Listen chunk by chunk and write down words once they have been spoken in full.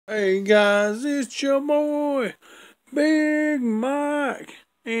Hey guys, it's your boy, Big Mike,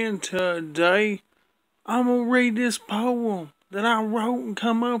 and today I'm gonna read this poem that I wrote and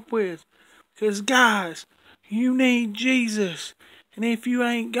come up with. Cause guys, you need Jesus, and if you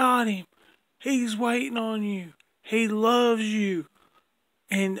ain't got him, he's waiting on you. He loves you.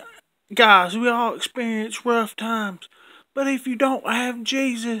 And guys, we all experience rough times, but if you don't have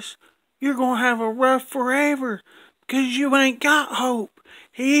Jesus, you're gonna have a rough forever, cause you ain't got hope.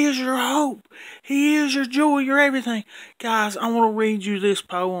 He is your hope. He is your joy, your everything. Guys, I want to read you this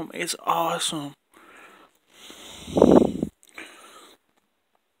poem. It's awesome.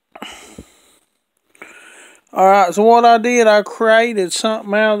 Alright, so what I did, I created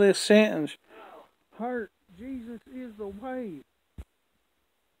something out of this sentence. Hurt, Jesus is the way.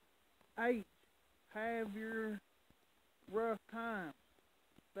 H, have your rough times.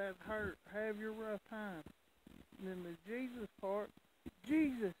 That hurt, have your rough times. And then the Jesus part,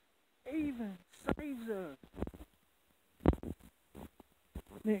 Jesus even saves us.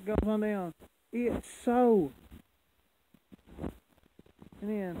 Then it goes on down. It's so. And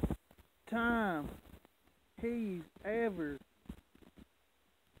then time. He's ever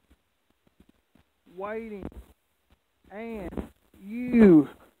waiting. And you.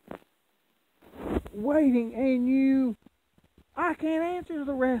 Waiting and you. I can't answer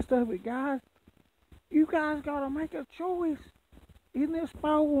the rest of it, guys. You guys gotta make a choice in this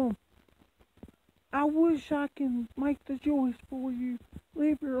poem. I wish I can make the choice for you.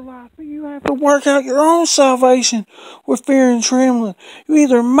 Live your life, but you have to work out your own salvation with fear and trembling. You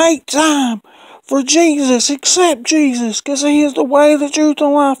either make time for Jesus, accept Jesus, because He is the way, the truth,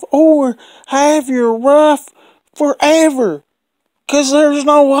 and life, or have your rough forever, because there's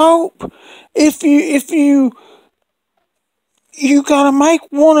no hope. If you gotta make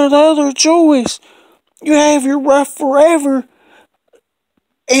one or the other choice. You have your rough forever.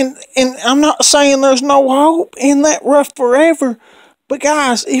 And I'm not saying there's no hope in that rough forever, but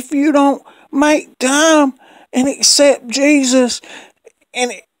guys, if you don't make time and accept Jesus,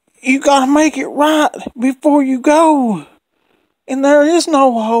 and you gotta make it right before you go, and there is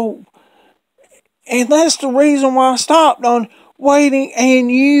no hope, and that's the reason why I stopped on waiting. And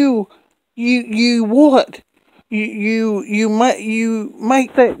you what? You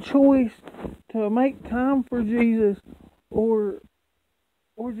make that choice to make time for Jesus, or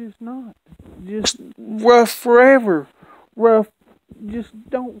just not. Just rough forever. Rough. Just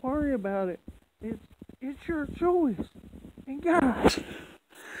don't worry about it. It's your choice. And guys,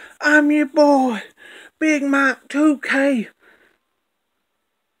 I'm your boy, Big Mike 2K.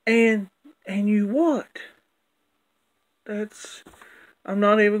 And you what? That's, I'm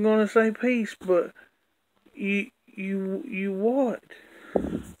not even gonna say peace, but you what?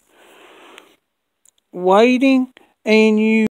 Waiting and you